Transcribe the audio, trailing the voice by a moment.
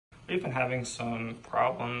We've been having some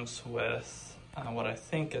problems with what I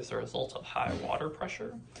think is a result of high water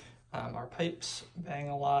pressure. Our pipes bang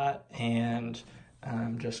a lot, and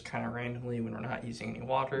just kind of randomly when we're not using any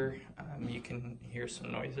water, you can hear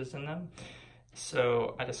some noises in them.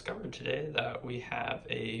 So I discovered today that we have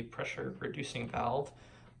a pressure reducing valve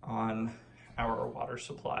on our water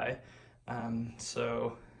supply.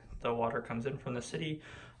 So the water comes in from the city.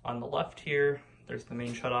 On the left here, there's the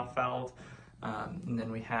main shutoff valve. And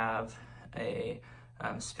then we have a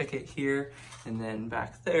spigot here, and then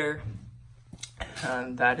back there,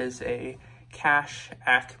 that is a Cash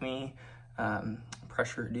Acme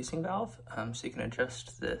pressure reducing valve. So you can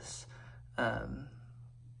adjust this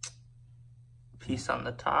piece on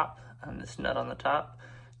the top, this nut on the top,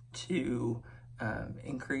 to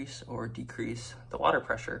increase or decrease the water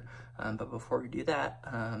pressure. But before we do that,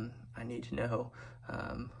 I need to know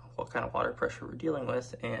what kind of water pressure we're dealing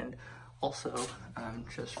with, and also,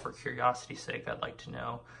 just for curiosity's sake, I'd like to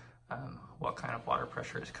know what kind of water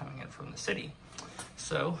pressure is coming in from the city.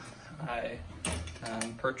 So I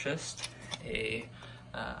purchased a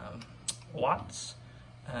Watts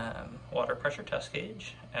water pressure test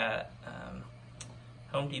gauge at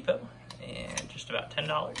Home Depot, and just about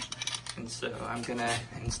 $10. And so I'm gonna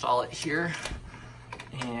install it here,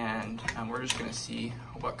 and we're just gonna see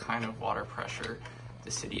what kind of water pressure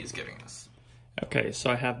the city is giving us. Okay, so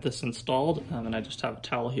I have this installed, and I just have a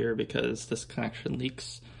towel here because this connection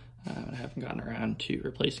leaks. I haven't gotten around to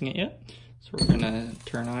replacing it yet. So we're gonna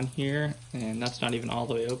turn on here, and that's not even all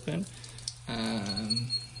the way open.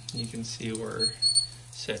 You can see we're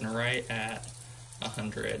sitting right at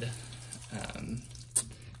 100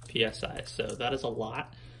 PSI, so that is a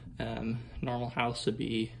lot. Normal house would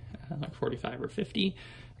be like 45 or 50.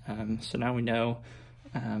 So now we know.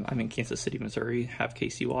 I'm in Kansas City, Missouri, have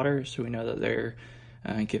KC Water, so we know that they're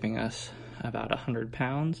giving us about 100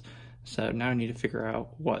 pounds. So now I need to figure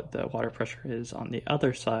out what the water pressure is on the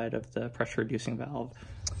other side of the pressure reducing valve.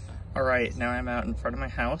 All right, now I'm out in front of my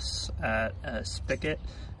house at a spigot.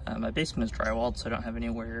 My basement is drywalled, so I don't have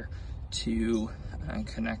anywhere to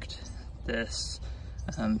connect this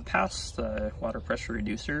past the water pressure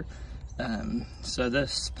reducer. So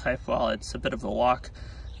this pipe, while it's a bit of a walk,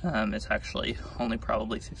 it's actually only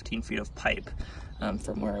probably 15 feet of pipe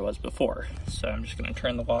from where I was before. So I'm just gonna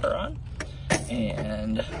turn the water on,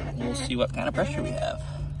 and we'll see what kind of pressure we have.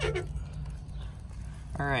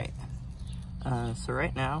 All right, so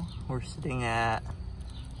right now we're sitting at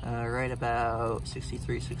right about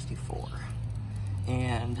 63, 64.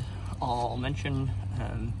 And I'll mention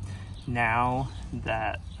now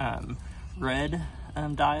that red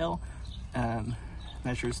dial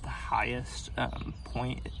measures the highest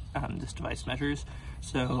point this device measures.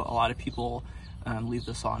 So a lot of people leave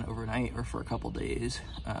this on overnight or for a couple days,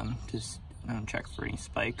 just check for any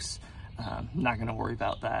spikes. I'm not going to worry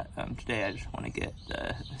about that today. I just want to get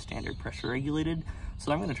the standard pressure regulated.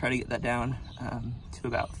 So I'm going to try to get that down to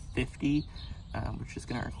about 50, which is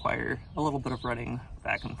going to require a little bit of running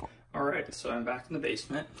back and forth. All right, so I'm back in the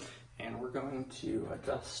basement, and we're going to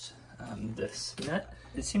adjust this nut.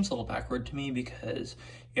 It seems a little backward to me because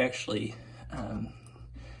you actually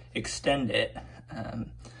extend it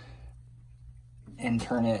and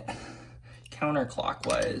turn it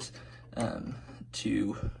counterclockwise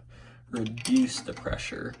to reduce the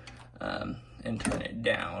pressure and turn it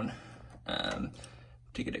down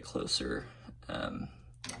to get it closer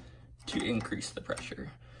to increase the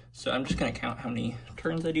pressure. So I'm just going to count how many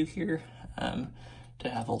turns I do here to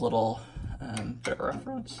have a little bit of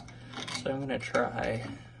reference. So I'm going to try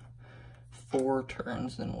 4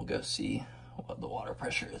 turns, then we'll go see what the water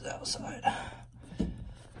pressure is outside.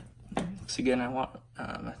 So again, I want,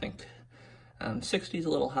 I think 60 is a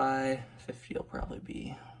little high, 50 will probably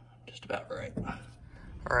be just about right.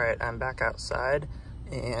 All right, I'm back outside,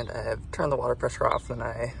 and I have turned the water pressure off, and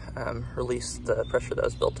I released the pressure that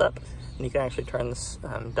was built up. And you can actually turn this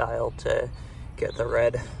dial to get the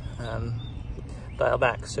red dial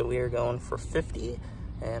back. So we are going for 50,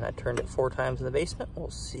 and I turned it 4 times in the basement.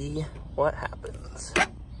 We'll see what happens.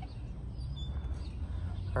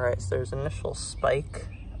 All right, so there's an initial spike,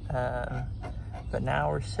 but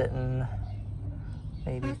now we're sitting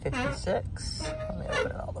maybe 56. Let me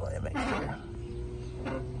open it all the way and make sure.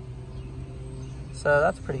 So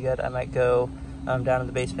that's pretty good. I might go down in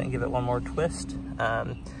the basement and give it one more twist,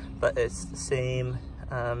 but it's the same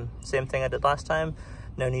thing I did last time.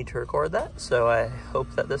 No need to record that, so I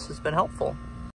hope that this has been helpful.